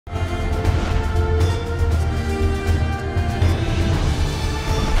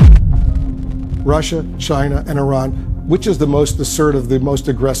Russia, China, and Iran. Which is the most assertive, the most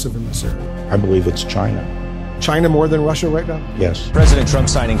aggressive in this area? I believe it's China. China more than Russia right now? Yes. President Trump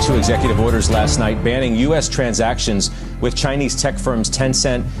signing 2 executive orders last night banning U.S. transactions with Chinese tech firms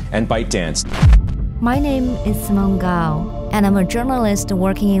Tencent and ByteDance. My name is Simone Gao, and I'm a journalist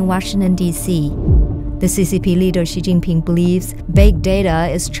working in Washington, D.C. The CCP leader Xi Jinping believes big data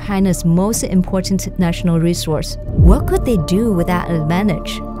is China's most important national resource. What could they do with that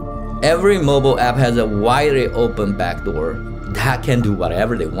advantage? Every mobile app has a widely open backdoor that can do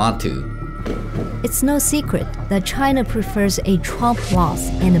whatever they want to. It's no secret that China prefers a Trump loss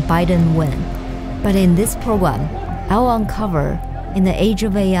and a Biden win. But in this program, I'll uncover, in the age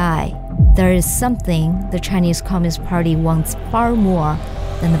of AI, there is something the Chinese Communist Party wants far more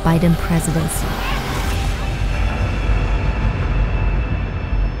than the Biden presidency.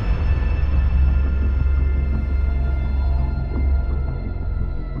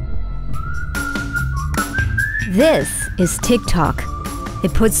 This is TikTok.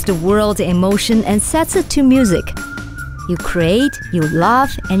 It puts the world in motion and sets it to music. You create, you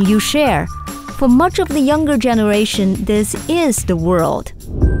laugh, and you share. For much of the younger generation, this is the world.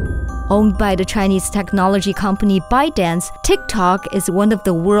 Owned by the Chinese technology company ByteDance, TikTok is one of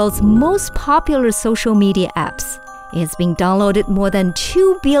the world's most popular social media apps. It's been downloaded more than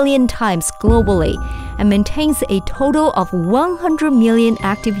 2 billion times globally and maintains a total of 100 million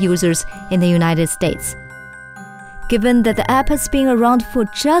active users in the United States. Given that the app has been around for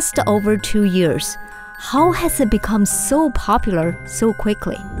just over 2 years, how has it become so popular so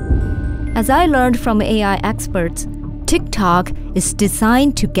quickly? As I learned from AI experts, TikTok is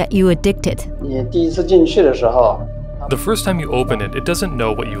designed to get you addicted. The first time you open it, it doesn't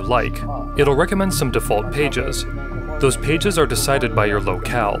know what you like. It'll recommend some default pages. Those pages are decided by your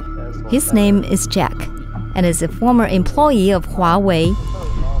locale. His name is Jack, and is a former employee of Huawei,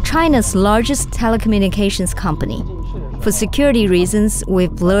 China's largest telecommunications company. For security reasons,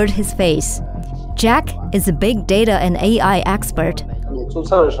 we've blurred his face. Jack is a big data and AI expert.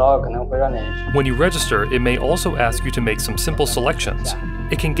 When you register, it may also ask you to make some simple selections.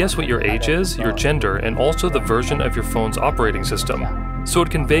 It can guess what your age is, your gender, and also the version of your phone's operating system, so it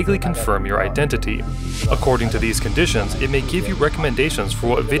can vaguely confirm your identity. According to these conditions, it may give you recommendations for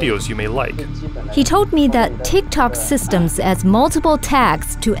what videos you may like. He told me that TikTok systems adds multiple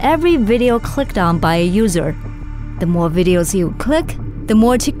tags to every video clicked on by a user. The more videos you click, the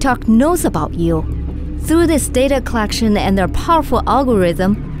more TikTok knows about you. Through this data collection and their powerful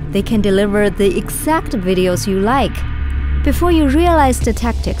algorithm, they can deliver the exact videos you like. Before you realize the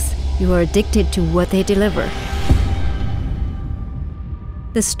tactics, you are addicted to what they deliver.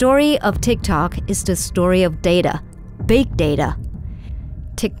 The story of TikTok is the story of data, big data.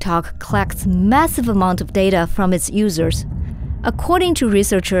 TikTok collects massive amount of data from its users. According to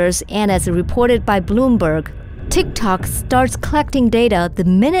researchers and as reported by Bloomberg, TikTok starts collecting data the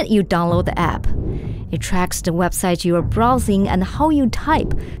minute you download the app. It tracks the website you are browsing and how you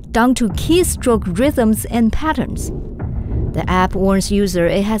type, down to keystroke rhythms and patterns. The app warns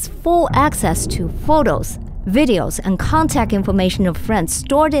users it has full access to photos, videos, and contact information of friends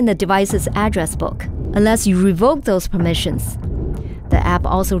stored in the device's address book, unless you revoke those permissions. The app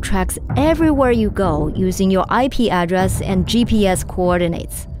also tracks everywhere you go using your IP address and GPS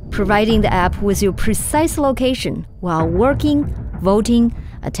coordinates, providing the app with your precise location while working, voting,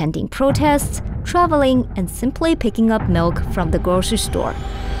 attending protests, traveling, and simply picking up milk from the grocery store.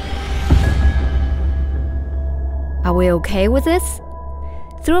 Are we okay with this?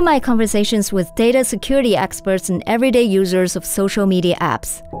 Through my conversations with data security experts and everyday users of social media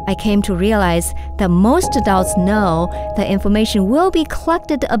apps, I came to realize that most adults know that information will be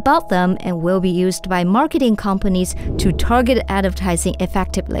collected about them and will be used by marketing companies to target advertising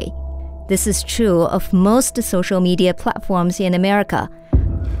effectively. This is true of most social media platforms in America.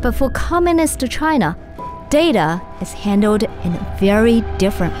 But for Communist China, data is handled in a very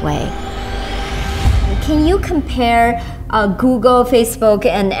different way. Can you compare Google, Facebook,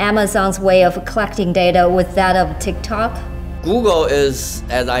 and Amazon's way of collecting data with that of TikTok? Google is,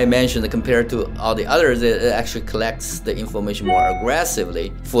 as I mentioned, compared to all the others, it actually collects the information more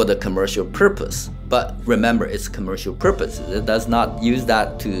aggressively for the commercial purpose. But remember, it's commercial purpose. It does not use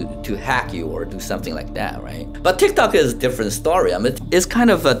that to hack you or do something like that, right? But TikTok is a different story. I mean, it's kind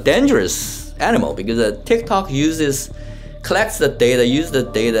of a dangerous animal because TikTok collects the data, uses the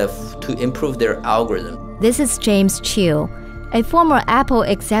data to improve their algorithm. This is James Chiu, a former Apple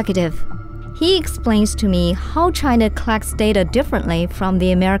executive. He explains to me how China collects data differently from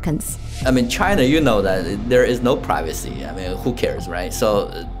the Americans. I mean, China, you know that there is no privacy. I mean, who cares, right? So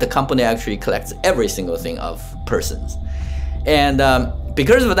the company actually collects every single thing of persons. And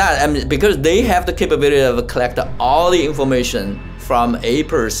because of that, I mean, because they have the capability of collect all the information from a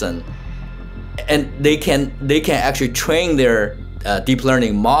person, and they can actually train their deep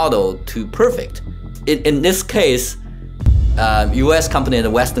learning model to perfect. In this case, U.S. companies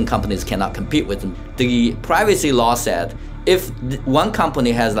and Western companies cannot compete with them. The privacy law said if one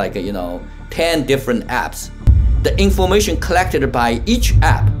company has like 10 different apps, the information collected by each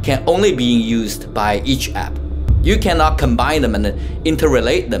app can only be used by each app. You cannot combine them and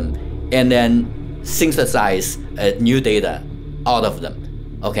interrelate them and then synthesize new data out of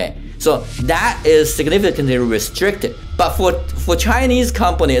them. Okay, so that is significantly restricted. But for Chinese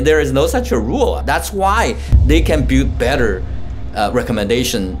company, there is no such a rule. That's why they can build better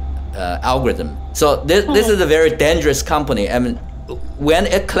recommendation algorithm. So this is a very dangerous company. I mean, when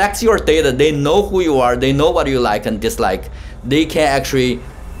it collects your data, they know who you are, they know what you like and dislike. They can actually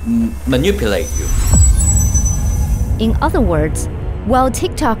manipulate you. In other words, while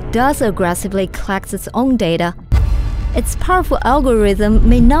TikTok does aggressively collect its own data, its powerful algorithm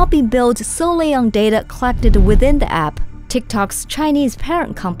may not be built solely on data collected within the app. TikTok's Chinese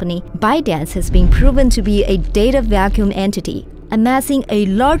parent company, ByteDance, has been proven to be a data vacuum entity, amassing a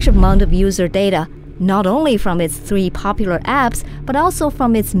large amount of user data, not only from its 3 popular apps, but also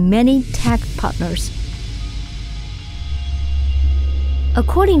from its many tech partners.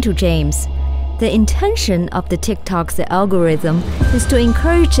 According to James, the intention of the TikTok's algorithm is to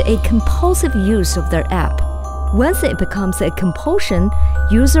encourage a compulsive use of their app. Once it becomes a compulsion,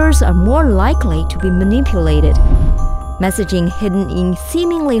 users are more likely to be manipulated. Messaging hidden in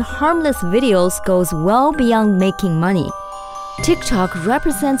seemingly harmless videos goes well beyond making money. TikTok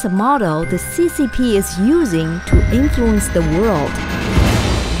represents a model the CCP is using to influence the world.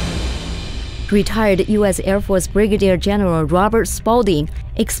 Retired U.S. Air Force Brigadier General Robert Spalding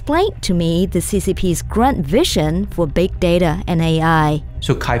explained to me the CCP's grand vision for big data and AI.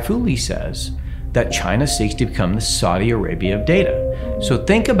 So Kai-Fu Lee says that China seeks to become the Saudi Arabia of data. So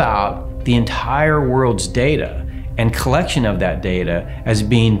think about the entire world's data and collection of that data as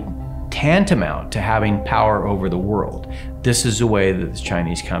being tantamount to having power over the world. This is the way that the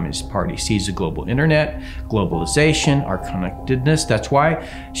Chinese Communist Party sees the global internet, globalization, our connectedness. That's why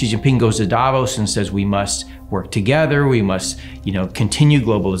Xi Jinping goes to Davos and says we must work together, we must continue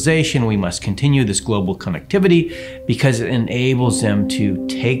globalization, we must continue this global connectivity, because it enables them to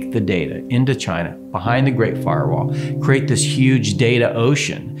take the data into China, behind the Great Firewall, create this huge data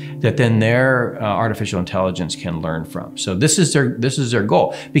ocean that then their artificial intelligence can learn from. So this is their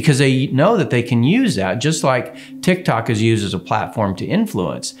goal, because they know that they can use that, just like TikTok is used as a platform to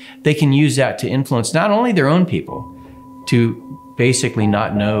influence. They can use that to influence not only their own people to basically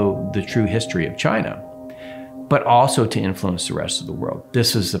not know the true history of China, but also to influence the rest of the world.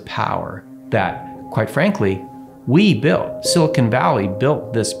 This is the power that, quite frankly, we built. Silicon Valley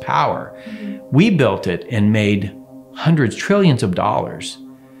built this power. We built it and made hundreds, trillions of dollars.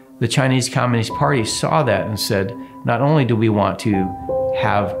 The Chinese Communist Party saw that and said, not only do we want to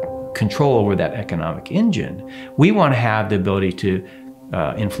have control over that economic engine, we want to have the ability to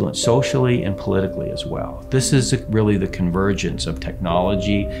influence socially and politically as well. This is really the convergence of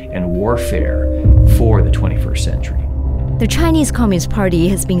technology and warfare for the 21st century. The Chinese Communist Party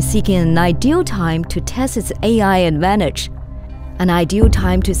has been seeking an ideal time to test its AI advantage, an ideal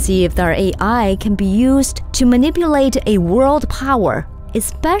time to see if their AI can be used to manipulate a world power,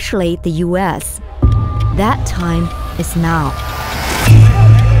 especially the US. That time is now.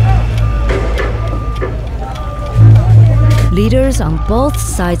 Leaders on both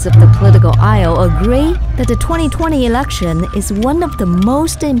sides of the political aisle agree that the 2020 election is one of the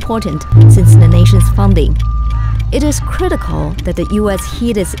most important since the nation's founding. It is critical that the U.S.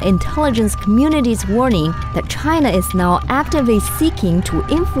 heed its intelligence community's warning that China is now actively seeking to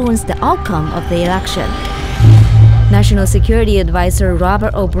influence the outcome of the election. National Security Advisor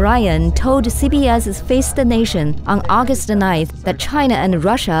Robert O'Brien told CBS's Face the Nation on August 9th that China and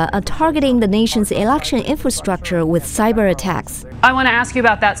Russia are targeting the nation's election infrastructure with cyber attacks. I want to ask you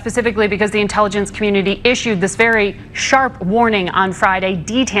about that specifically because the intelligence community issued this very sharp warning on Friday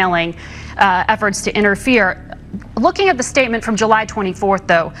detailing efforts to interfere. Looking at the statement from July 24th,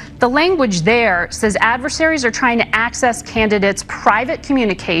 though, the language there says adversaries are trying to access candidates' private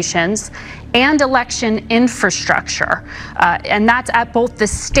communications and election infrastructure, and that's at both the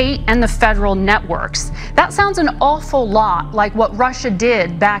state and the federal networks. That sounds an awful lot like what Russia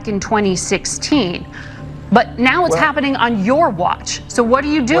did back in 2016, but now it's happening on your watch. So what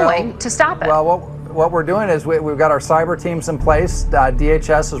are you doing to stop it? Well, what we're doing is we've got our cyber teams in place.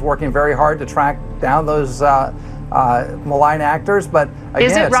 DHS is working very hard to track down those malign actors, but again,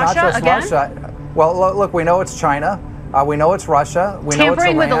 is it it's Russia not just again? Russia. Well, look, we know it's China. We know it's Russia. We know it's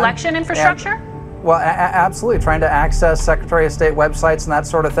tampering with Iran, election infrastructure? Well, absolutely, trying to access Secretary of State websites and that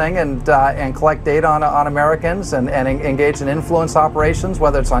sort of thing, and collect data on Americans and engage in influence operations,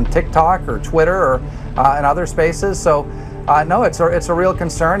 whether it's on TikTok or Twitter or in other spaces. So, no, it's a real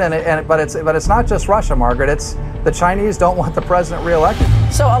concern, but it's not just Russia, Margaret. It's the Chinese don't want the president reelected.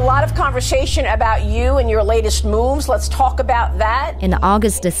 So a lot of conversation about you and your latest moves. Let's talk about that. In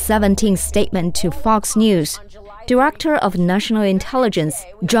August 17th statement to Fox News, Director of National Intelligence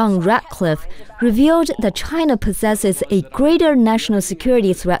John Ratcliffe revealed that China possesses a greater national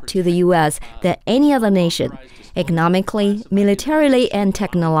security threat to the U.S. than any other nation, economically, militarily, and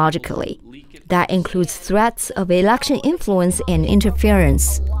technologically. That includes threats of election influence and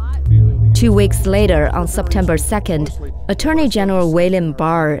interference. 2 weeks later, on September 2nd, Attorney General William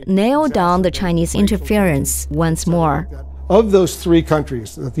Barr nailed down the Chinese interference once more. Of those three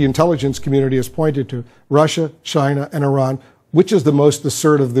countries that the intelligence community has pointed to, Russia, China, and Iran, which is the most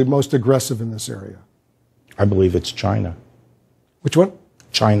assertive, the most aggressive in this area? I believe it's China. Which one?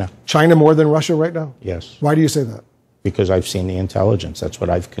 China. China more than Russia right now? Yes. Why do you say that? Because I've seen the intelligence. That's what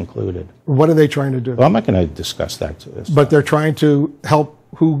I've concluded. What are they trying to do? Well, I'm not going to discuss that to this. But they're trying to help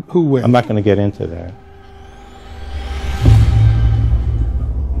who win? I'm not going to get into that.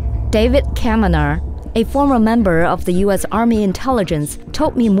 David Kamenar, a former member of the U.S. Army intelligence,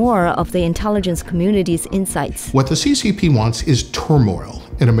 told me more of the intelligence community's insights. What the CCP wants is turmoil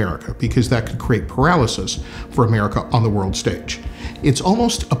in America, because that could create paralysis for America on the world stage. It's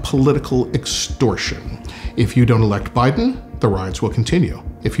almost a political extortion. If you don't elect Biden, the riots will continue.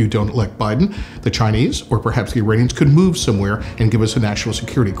 If you don't elect Biden, the Chinese or perhaps the Iranians could move somewhere and give us a national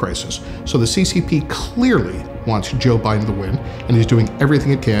security crisis. So the CCP clearly wants Joe Biden to win, and is doing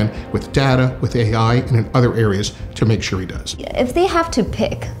everything it can with data, with AI, and in other areas to make sure he does. If they have to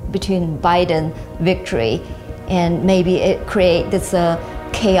pick between Biden victory and maybe it create this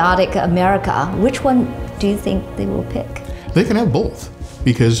chaotic America, which one do you think they will pick? They can have both,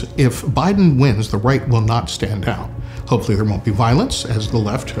 because if Biden wins, the right will not stand down. Hopefully there won't be violence, as the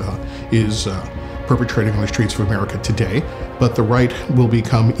left is perpetrating on the streets of America today, but the right will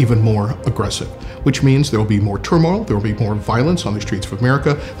become even more aggressive, which means there will be more turmoil, there will be more violence on the streets of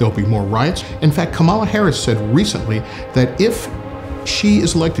America, there will be more riots. In fact, Kamala Harris said recently that if she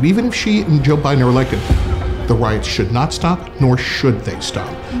is elected, even if she and Joe Biden are elected, the riots should not stop, nor should they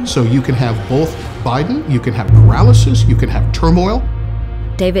stop. So you can have both Biden, you can have paralysis, you can have turmoil.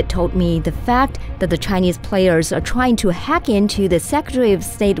 David told me the fact that the Chinese players are trying to hack into the Secretary of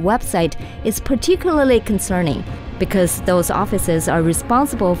State website is particularly concerning, because those offices are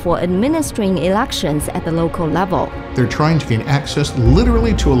responsible for administering elections at the local level. They're trying to gain access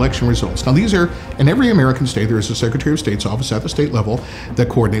literally to election results. Now these are, in every American state, there is a Secretary of State's office at the state level that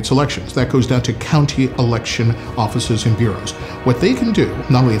coordinates elections. That goes down to county election offices and bureaus. What they can do,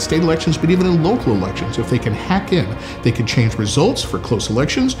 not only in state elections, but even in local elections, if they can hack in, they can change results for close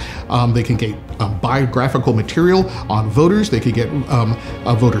elections, they can get biographical material on voters, they could get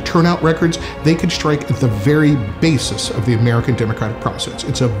voter turnout records, they could strike at the very basis of the American democratic process.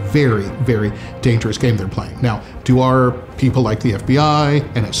 It's a very, very dangerous game they're playing. Now, do our people like the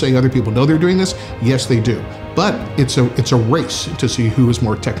FBI, NSA, other people know they're doing this? Yes, they do. But it's a race to see who is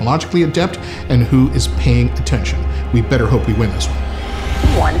more technologically adept and who is paying attention. We better hope we win this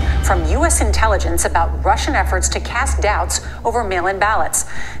one. From U.S. intelligence about Russian efforts to cast doubts over mail-in ballots.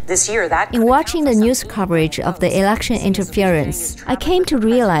 This year, In watching the news coverage of the election interference, I came to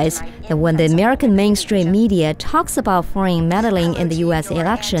realize that when the American mainstream media talks about foreign meddling in the U.S.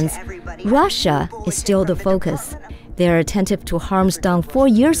 elections, Russia is still the focus. They are attentive to harms done 4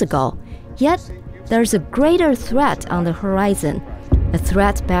 years ago. Yet, there's a greater threat on the horizon. A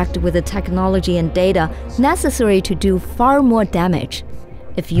threat backed with the technology and data necessary to do far more damage.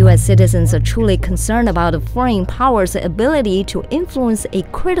 If U.S. citizens are truly concerned about a foreign power's ability to influence a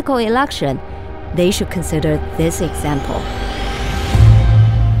critical election, they should consider this example.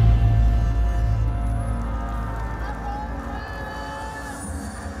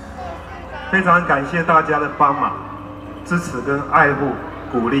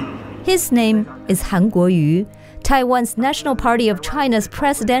 His name is Han Kuo-yu, Taiwan's National Party of China's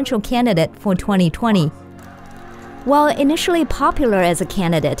presidential candidate for 2020. While initially popular as a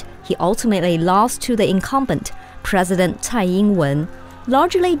candidate, he ultimately lost to the incumbent, President Tsai Ing-wen,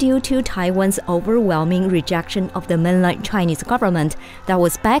 largely due to Taiwan's overwhelming rejection of the mainland Chinese government that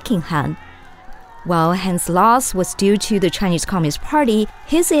was backing Han. While Han's loss was due to the Chinese Communist Party,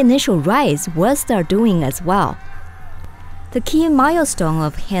 his initial rise was their doing as well. The key milestone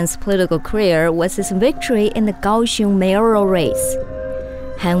of Han's political career was his victory in the Kaohsiung mayoral race.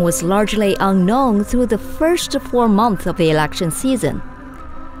 Han was largely unknown through the first 4 months of the election season.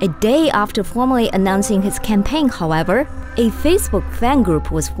 A day after formally announcing his campaign, however, a Facebook fan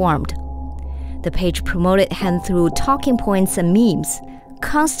group was formed. The page promoted Han through talking points and memes,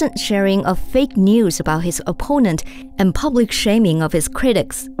 constant sharing of fake news about his opponent, and public shaming of his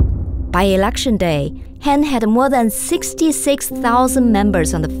critics. By election day, Han had more than 66,000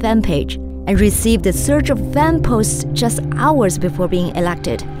 members on the fan page and received a surge of fan posts just hours before being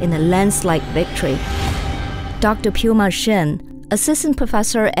elected in a landslide victory. Dr. Puma Shen, assistant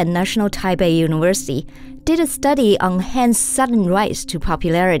professor at National Taipei University, did a study on Han's sudden rise to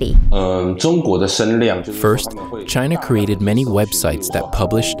popularity. First, China created many websites that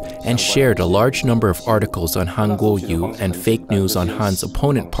published and shared a large number of articles on Han Kuo-yu and fake news on Han's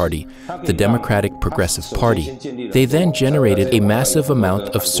opponent party, the Democratic Progressive Party. They then generated a massive amount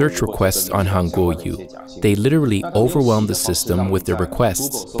of search requests on Han Kuo-yu. They literally overwhelmed the system with their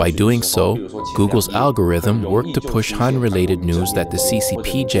requests. By doing so, Google's algorithm worked to push Han-related news that the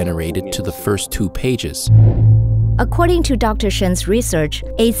CCP generated to the first 2 pages. According to Dr. Shen's research,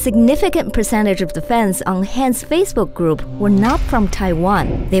 a significant percentage of the fans on Han's Facebook group were not from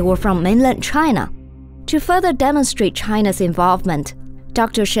Taiwan, they were from mainland China. To further demonstrate China's involvement,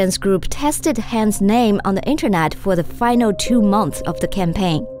 Dr. Shen's group tested Han's name on the internet for the final 2 months of the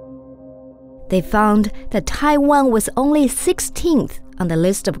campaign. They found that Taiwan was only 16th on the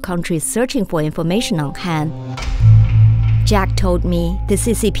list of countries searching for information on Han. Jack told me the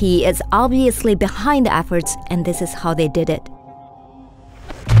CCP is obviously behind the efforts, and this is how they did it.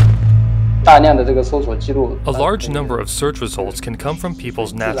 A large number of search results can come from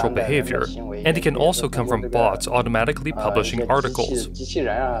people's natural behavior, and it can also come from bots automatically publishing articles.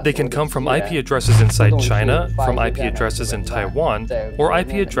 They can come from IP addresses inside China, from IP addresses in Taiwan, or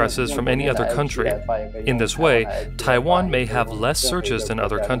IP addresses from any other country. In this way, Taiwan may have less searches than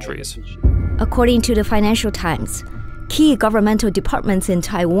other countries. According to the Financial Times, key governmental departments in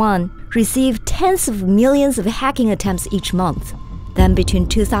Taiwan receive tens of millions of hacking attempts each month. Then between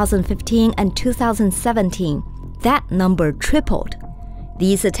 2015 and 2017, that number tripled.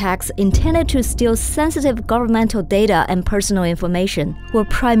 These attacks, intended to steal sensitive governmental data and personal information, were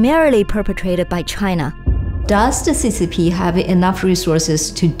primarily perpetrated by China. Does the CCP have enough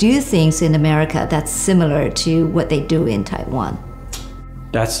resources to do things in America that's similar to what they do in Taiwan?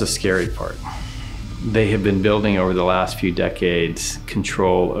 That's the scary part. They have been building over the last few decades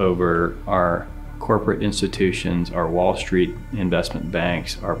control over our corporate institutions, our Wall Street investment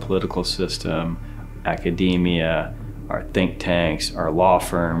banks, our political system, academia, our think tanks, our law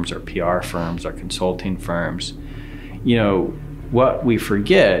firms, our PR firms, our consulting firms. You know, what we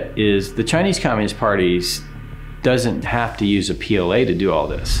forget is the Chinese Communist Party doesn't have to use a PLA to do all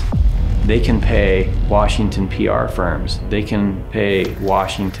this. They can pay Washington PR firms, they can pay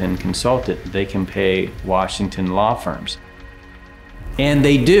Washington consultant, they can pay Washington law firms. And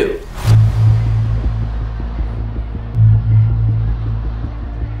they do.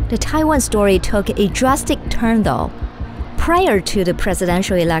 The Taiwan story took a drastic turn though. Prior to the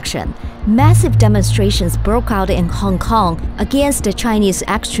presidential election, massive demonstrations broke out in Hong Kong against the Chinese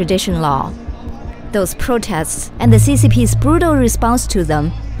extradition law. Those protests and the CCP's brutal response to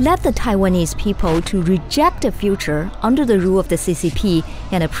them led the Taiwanese people to reject a future under the rule of the CCP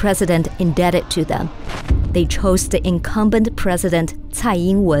and a president indebted to them. They chose the incumbent president Tsai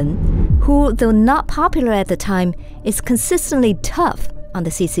Ing-wen, who, though not popular at the time, is consistently tough on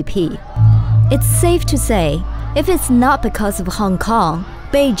the CCP. It's safe to say, if it's not because of Hong Kong,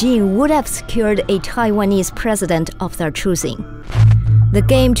 Beijing would have secured a Taiwanese president of their choosing. The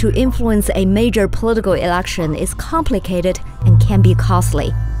game to influence a major political election is complicated and can be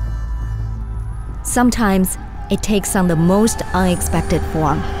costly. Sometimes it takes on the most unexpected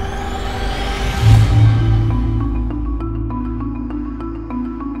form.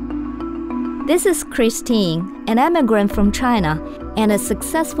 This is Christine, an immigrant from China and a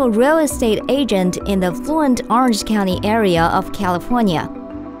successful real estate agent in the affluent Orange County area of California.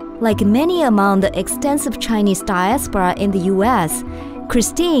 Like many among the extensive Chinese diaspora in the US,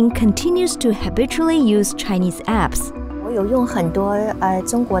 Christine continues to habitually use Chinese apps.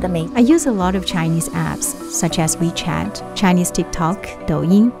 I use a lot of Chinese apps, such as WeChat, Chinese TikTok,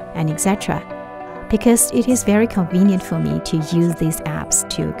 Douyin, and etc., because it is very convenient for me to use these apps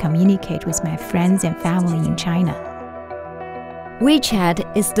to communicate with my friends and family in China.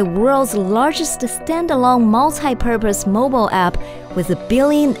 WeChat is the world's largest standalone multi-purpose mobile app with 1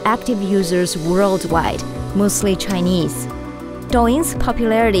 billion active users worldwide, mostly Chinese. Douyin's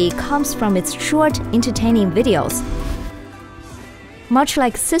popularity comes from its short, entertaining videos. Much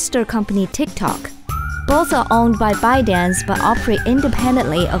like sister company TikTok, Both are owned by ByteDance but operate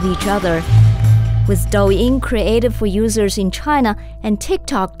independently of each other, with Douyin created for users in China and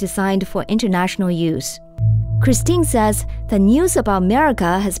TikTok designed for international use. Christine says the news about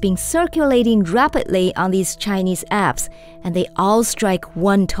America has been circulating rapidly on these Chinese apps, and they all strike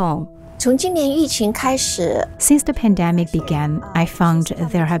one tone. Since the pandemic began, I found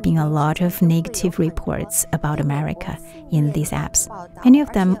there have been a lot of negative reports about America in these apps. Many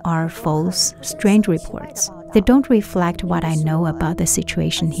of them are false, strange reports. They don't reflect what I know about the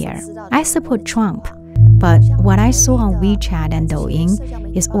situation here. I support Trump, but what I saw on WeChat and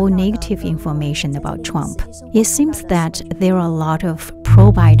Douyin is all negative information about Trump. It seems that there are a lot of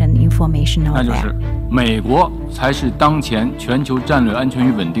pro-Biden information on there. 美国才是当前全球战略安全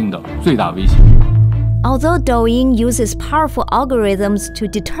与稳定的最大威胁。 Although Douyin uses powerful algorithms to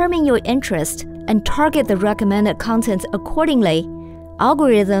determine your interest and target the recommended content accordingly,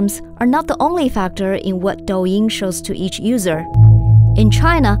 algorithms are not the only factor in what Douyin shows to each user. In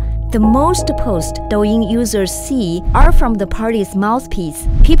China, the most posts Douyin users see are from the party's mouthpiece,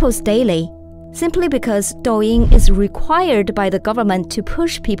 People's Daily, simply because Douyin is required by the government to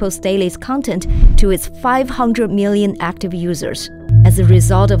push People's Daily's content to its 500 million active users. As a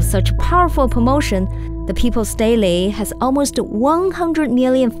result of such powerful promotion, the People's Daily has almost 100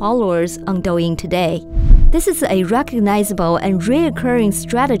 million followers on Douyin today. This is a recognizable and reoccurring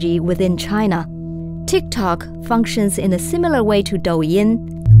strategy within China. TikTok functions in a similar way to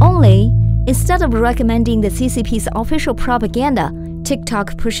Douyin, only instead of recommending the CCP's official propaganda,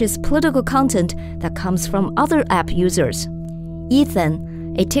 TikTok pushes political content that comes from other app users.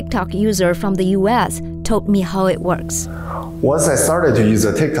 Ethan, a TikTok user from the US, told me how it works. Once I started to use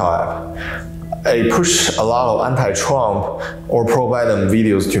the TikTok app, it pushed a lot of anti-Trump or pro-Biden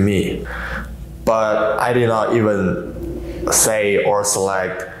videos to me. But I did not even say or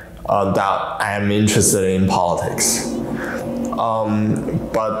select that I am interested in politics.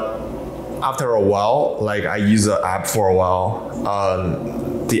 But after a while, like I use the app for a while,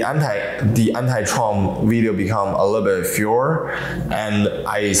 the anti-Trump video become a little bit fewer, and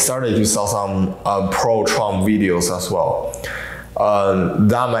I started to saw some pro-Trump videos as well.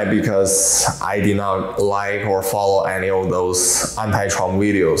 That might be because I did not like or follow any of those anti-Trump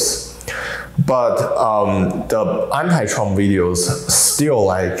videos. But the anti-Trump videos still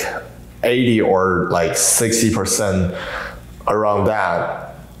like 80 or like 60% around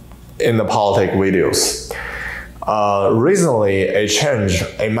that in the politics videos. Recently, it changed.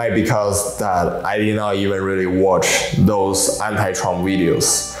 It might be because that I did not even really watch those anti-Trump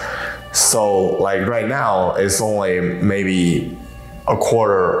videos. So like right now, it's only maybe a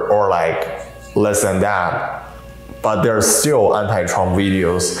quarter or like less than that. But there's still anti-Trump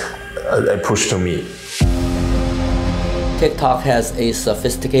videos that push to me. TikTok has a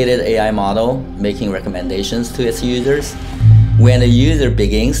sophisticated AI model making recommendations to its users. When the user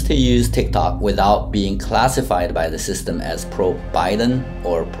begins to use TikTok without being classified by the system as pro-Biden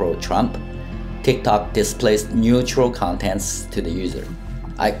or pro-Trump, TikTok displays neutral contents to the user.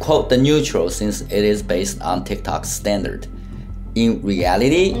 I quote the neutral since it is based on TikTok's standard. In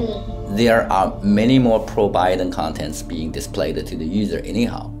reality, there are many more pro-Biden contents being displayed to the user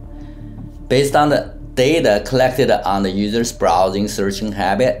anyhow. Based on the data collected on the user's browsing searching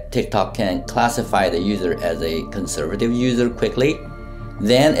habit, TikTok can classify the user as a conservative user quickly.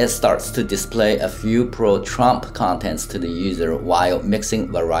 Then it starts to display a few pro-Trump contents to the user while mixing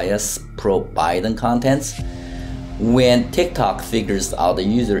various pro-Biden contents. When TikTok figures out the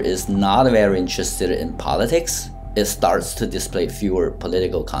user is not very interested in politics, it starts to display fewer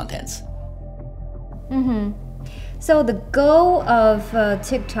political contents. So the goal of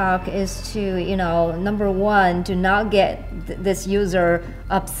TikTok is to, number one, to not get this user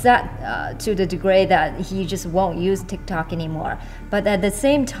upset to the degree that he just won't use TikTok anymore. But at the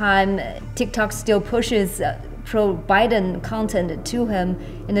same time, TikTok still pushes pro-Biden content to him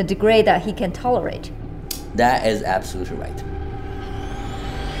in a degree that he can tolerate. That is absolutely right.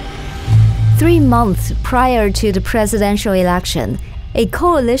 3 months prior to the presidential election, a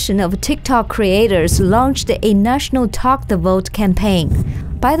coalition of TikTok creators launched a national Talk the Vote campaign.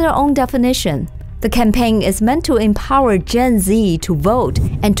 By their own definition, the campaign is meant to empower Gen Z to vote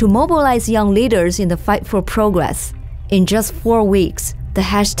and to mobilize young leaders in the fight for progress. In just 4 weeks, the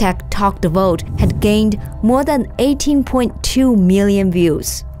hashtag Talk the Vote had gained more than 18.2 million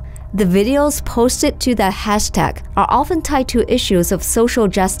views. The videos posted to that hashtag are often tied to issues of social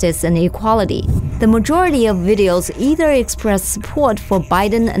justice and equality. The majority of videos either express support for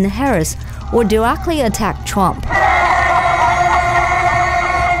Biden and Harris or directly attack Trump.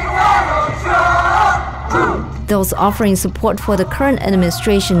 those offering support for the current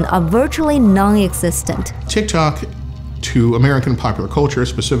administration are virtually non-existent. TikTok, to American popular culture,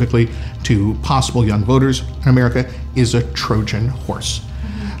 specifically to possible young voters in America, is a Trojan horse.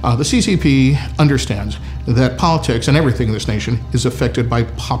 The CCP understands that politics and everything in this nation is affected by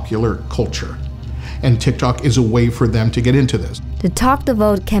popular culture. And TikTok is a way for them to get into this. The Talk the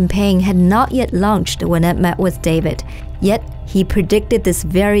Vote campaign had not yet launched when I met with David, yet he predicted this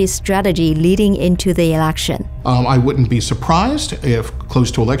very strategy leading into the election. I wouldn't be surprised if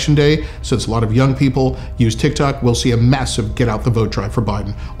close to Election Day, since a lot of young people use TikTok, we'll see a massive get out the vote drive for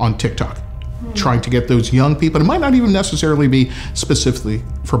Biden on TikTok. Trying to get those young people, and it might not even necessarily be specifically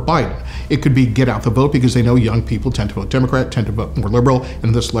for Biden. It could be get out the vote because they know young people tend to vote Democrat, tend to vote more liberal, and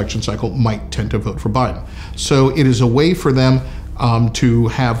in this election cycle might tend to vote for Biden. So it is a way for them to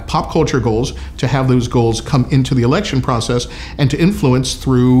have pop culture goals, to have those goals come into the election process, and to influence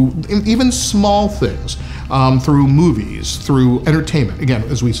through even small things, through movies, through entertainment. Again,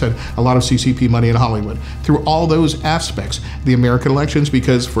 as we said, a lot of CCP money in Hollywood, through all those aspects, the American elections,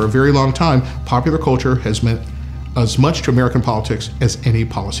 because for a very long time, popular culture has meant as much to American politics as any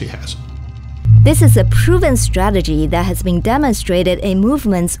policy has. This is a proven strategy that has been demonstrated in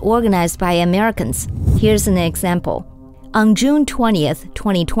movements organized by Americans. Here's an example. On June 20th,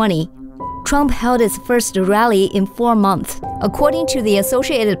 2020, Trump held his first rally in 4 months. According to the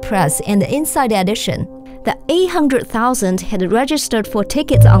Associated Press and the Inside Edition, the 800,000 had registered for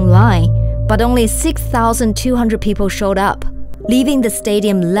tickets online, but only 6,200 people showed up, leaving the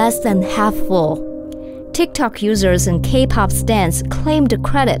stadium less than half full. TikTok users and K-pop stans claimed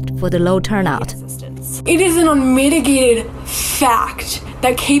credit for the low turnout. It is an unmitigated fact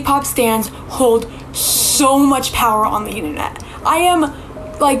that K-pop stans hold so much power on the internet. I am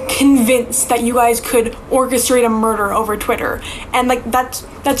convinced that you guys could orchestrate a murder over Twitter, and that's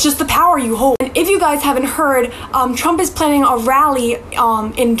just the power you hold. And if you guys haven't heard, Trump is planning a rally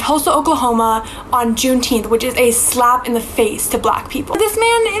in Tulsa, Oklahoma on Juneteenth, which is a slap in the face to black people. This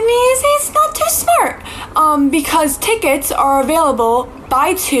man, he's not too smart, because tickets are available,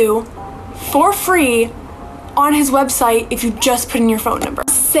 buy two, for free on his website if you just put in your phone number.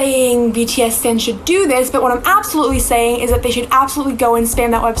 Saying BTS stans should do this, but what I'm absolutely saying is that they should absolutely go and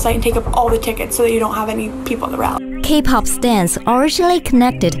spam that website and take up all the tickets so that you don't have any people at the rally. K-pop stans originally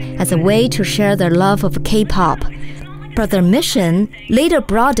connected as a way to share their love of K-pop, but their mission later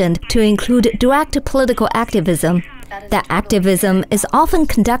broadened to include direct political activism. That activism is often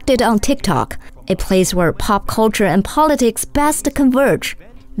conducted on TikTok, a place where pop culture and politics best converge.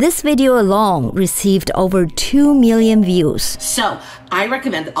 This video alone received over 2 million views. So, I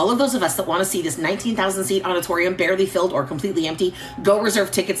recommend that all of those of us that want to see this 19,000 seat auditorium barely filled or completely empty, go reserve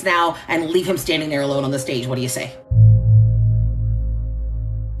tickets now and leave him standing there alone on the stage. What do you say?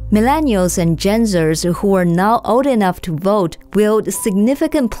 Millennials and Gen Zers who are now old enough to vote wield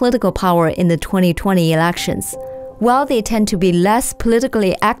significant political power in the 2020 elections. While they tend to be less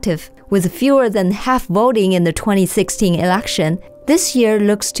politically active, with fewer than half voting in the 2016 election, this year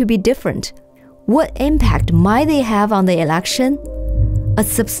looks to be different. What impact might they have on the election? A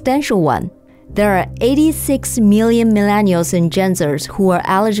substantial one. There are 86 million millennials and Gen Zers who are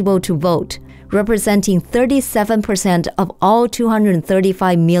eligible to vote, representing 37% of all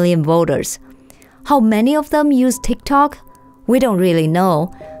 235 million voters. How many of them use TikTok? We don't really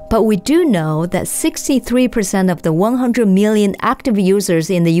know, but we do know that 63% of the 100 million active users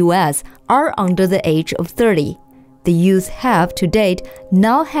in the US are under the age of 30. The youth have, to date,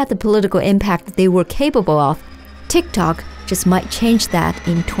 not had the political impact they were capable of. TikTok just might change that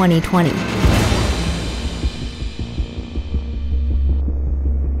in 2020.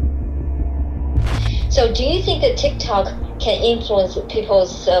 So do you think that TikTok can influence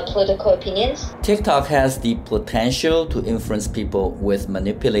people's political opinions? TikTok has the potential to influence people with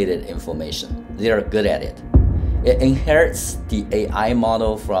manipulated information. They are good at it. It inherits the AI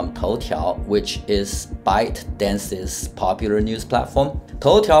model from Toutiao, which is ByteDance's popular news platform.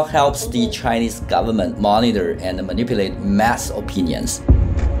 Toutiao helps the Chinese government monitor and manipulate mass opinions.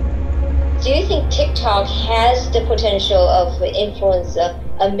 Do you think TikTok has the potential of influence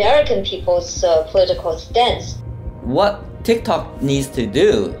American people's political stance? What TikTok needs to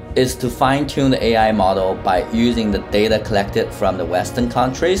do is to fine-tune the AI model by using the data collected from the Western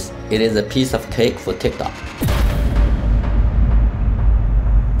countries. It is a piece of cake for TikTok.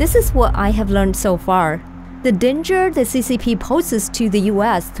 This is what I have learned so far. The danger the CCP poses to the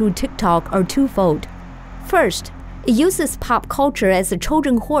US through TikTok are twofold. First, it uses pop culture as a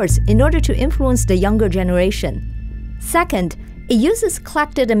Trojan horse in order to influence the younger generation. Second, it uses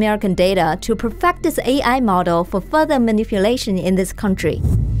collected American data to perfect its AI model for further manipulation in this country.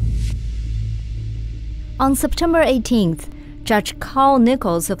 On September 18th, Judge Carl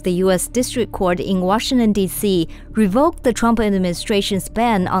Nichols of the U.S. District Court in Washington, D.C. revoked the Trump administration's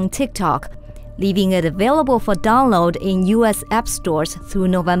ban on TikTok, leaving it available for download in U.S. app stores through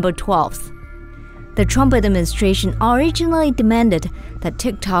November 12th. The Trump administration originally demanded that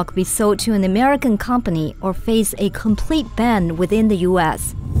TikTok be sold to an American company or face a complete ban within the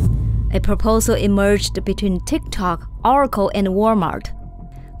U.S. A proposal emerged between TikTok, Oracle, and Walmart.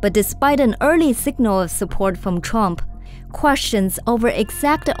 But despite an early signal of support from Trump, questions over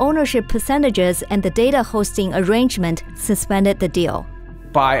exact ownership percentages and the data hosting arrangement suspended the deal.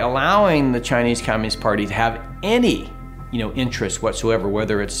 By allowing the Chinese Communist Party to have any interest whatsoever,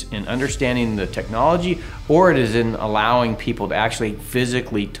 whether it's in understanding the technology or it is in allowing people to actually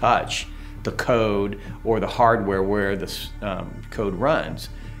physically touch the code or the hardware where this code runs,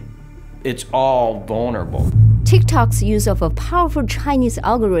 it's all vulnerable. TikTok's use of a powerful Chinese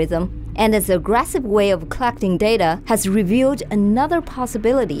algorithm and its aggressive way of collecting data has revealed another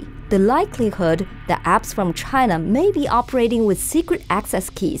possibility: the likelihood that apps from China may be operating with secret access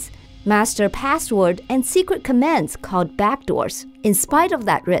keys, master password, and secret commands called backdoors. In spite of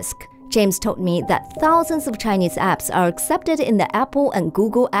that risk, James told me that thousands of Chinese apps are accepted in the Apple and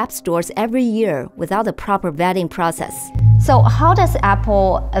Google app stores every year without a proper vetting process. So how does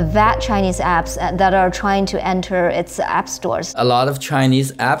Apple vet Chinese apps that are trying to enter its app stores? A lot of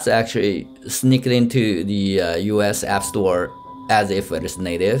Chinese apps actually sneak into the US App Store as if it is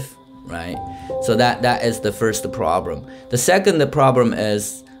native, right? So that is the first problem. The second problem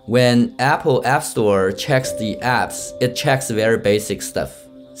is when Apple App Store checks the apps, it checks very basic stuff.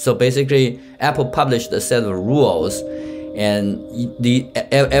 So basically, Apple published a set of rules, and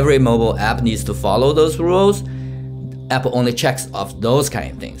every mobile app needs to follow those rules. Apple only checks off those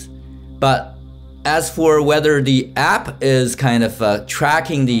kind of things. But as for whether the app is kind of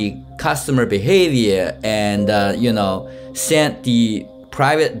tracking the customer behavior and sent the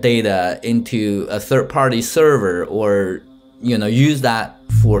private data into a third-party server or use that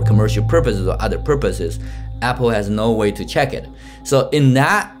for commercial purposes or other purposes, Apple has no way to check it. So in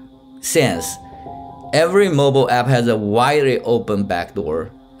that sense, every mobile app has a widely open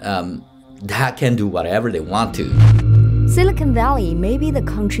backdoor that can do whatever they want to. Silicon Valley may be the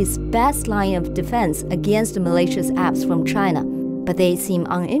country's best line of defense against malicious apps from China, but they seem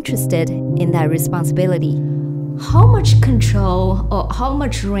uninterested in that responsibility. How much control or how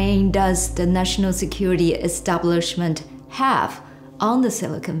much reign does the national security establishment have on the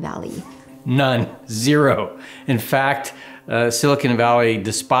Silicon Valley? None. Zero. In fact, Silicon Valley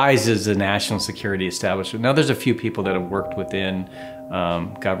despises the national security establishment. Now, there's a few people that have worked within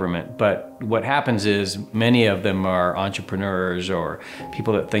government, but what happens is many of them are entrepreneurs or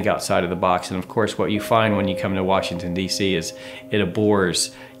people that think outside of the box. And of course, what you find when you come to Washington, D.C. is it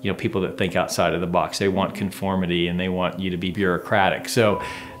abhors people that think outside of the box. They want conformity and they want you to be bureaucratic. So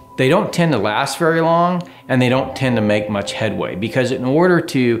they don't tend to last very long, and they don't tend to make much headway, because in order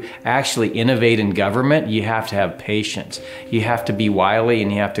to actually innovate in government, you have to have patience. You have to be wily,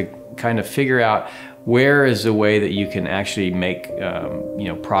 and you have to kind of figure out where is the way that you can actually make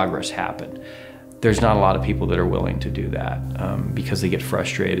progress happen. There's not a lot of people that are willing to do that because they get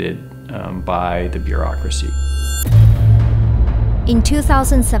frustrated by the bureaucracy. In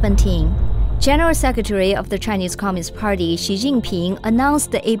 2017, General Secretary of the Chinese Communist Party Xi Jinping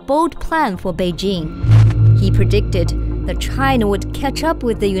announced a bold plan for Beijing. He predicted that China would catch up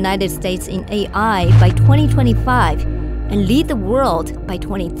with the United States in AI by 2025 and lead the world by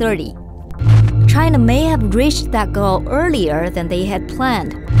 2030. China may have reached that goal earlier than they had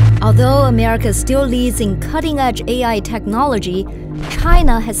planned. Although America still leads in cutting-edge AI technology,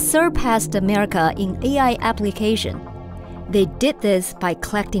 China has surpassed America in AI application. They did this by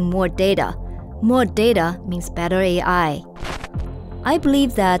collecting more data. More data means better AI. I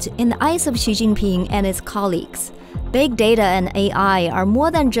believe that in the eyes of Xi Jinping and his colleagues, big data and AI are more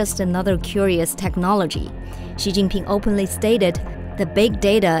than just another curious technology. Xi Jinping openly stated that big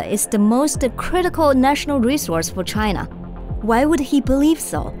data is the most critical national resource for China. Why would he believe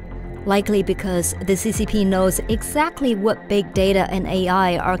so? Likely because the CCP knows exactly what big data and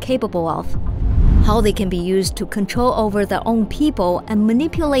AI are capable of, how they can be used to control over their own people and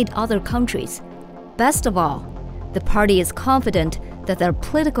manipulate other countries. Best of all, the party is confident that their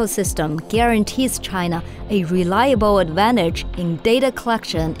political system guarantees China a reliable advantage in data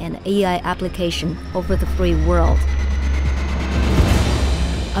collection and AI application over the free world.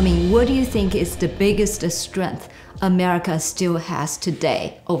 I mean, what do you think is the biggest strength America still has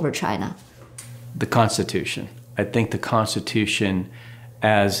today over China? The Constitution. I think the Constitution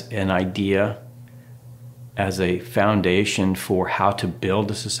as an idea as a foundation for how to build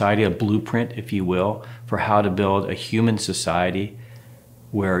a society, a blueprint, if you will, for how to build a human society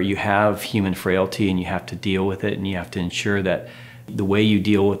where you have human frailty and you have to deal with it, and you have to ensure that the way you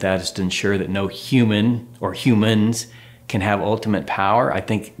deal with that is to ensure that no human or humans can have ultimate power. I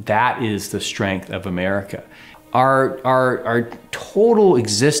think that is the strength of America. Our total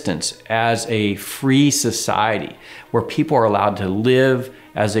existence as a free society where people are allowed to live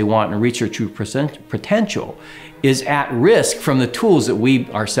as they want and reach their true potential is at risk from the tools that we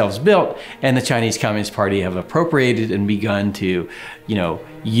ourselves built and the Chinese Communist Party have appropriated and begun to,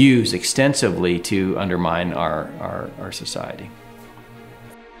 use extensively to undermine our society.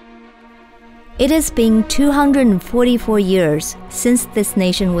 It has been 244 years since this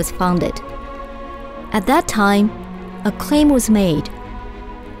nation was founded. At that time, a claim was made.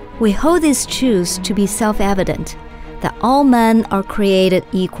 We hold these truths to be self-evident, that all men are created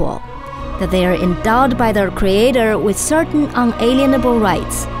equal, that they are endowed by their Creator with certain unalienable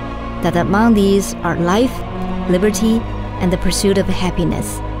rights, that among these are life, liberty, and the pursuit of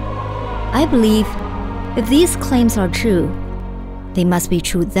happiness. I believe if these claims are true, they must be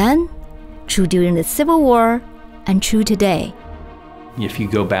true then, true during the Civil War, and true today. If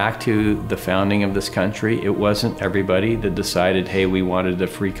you go back to the founding of this country, it wasn't everybody that decided, hey, we wanted a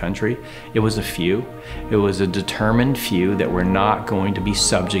free country. It was a few. It was a determined few that were not going to be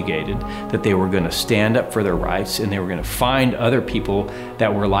subjugated, that they were going to stand up for their rights, and they were going to find other people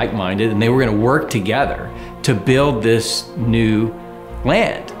that were like-minded, and they were going to work together to build this new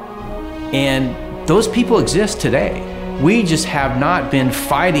land. And those people exist today. We just have not been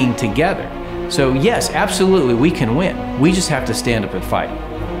fighting together. So yes, absolutely, we can win. We just have to stand up and fight.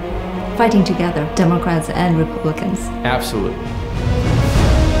 Fighting together, Democrats and Republicans. Absolutely.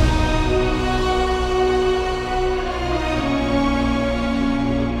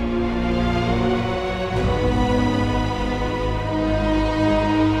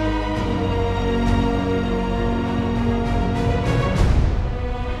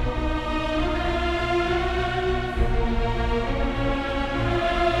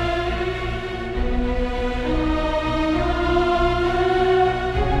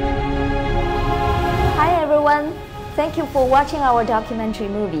 Thank you for watching our documentary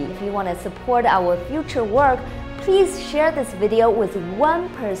movie. If you want to support our future work, please share this video with one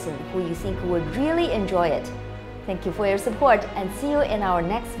person who you think would really enjoy it. Thank you for your support and see you in our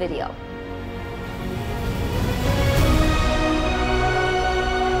next video.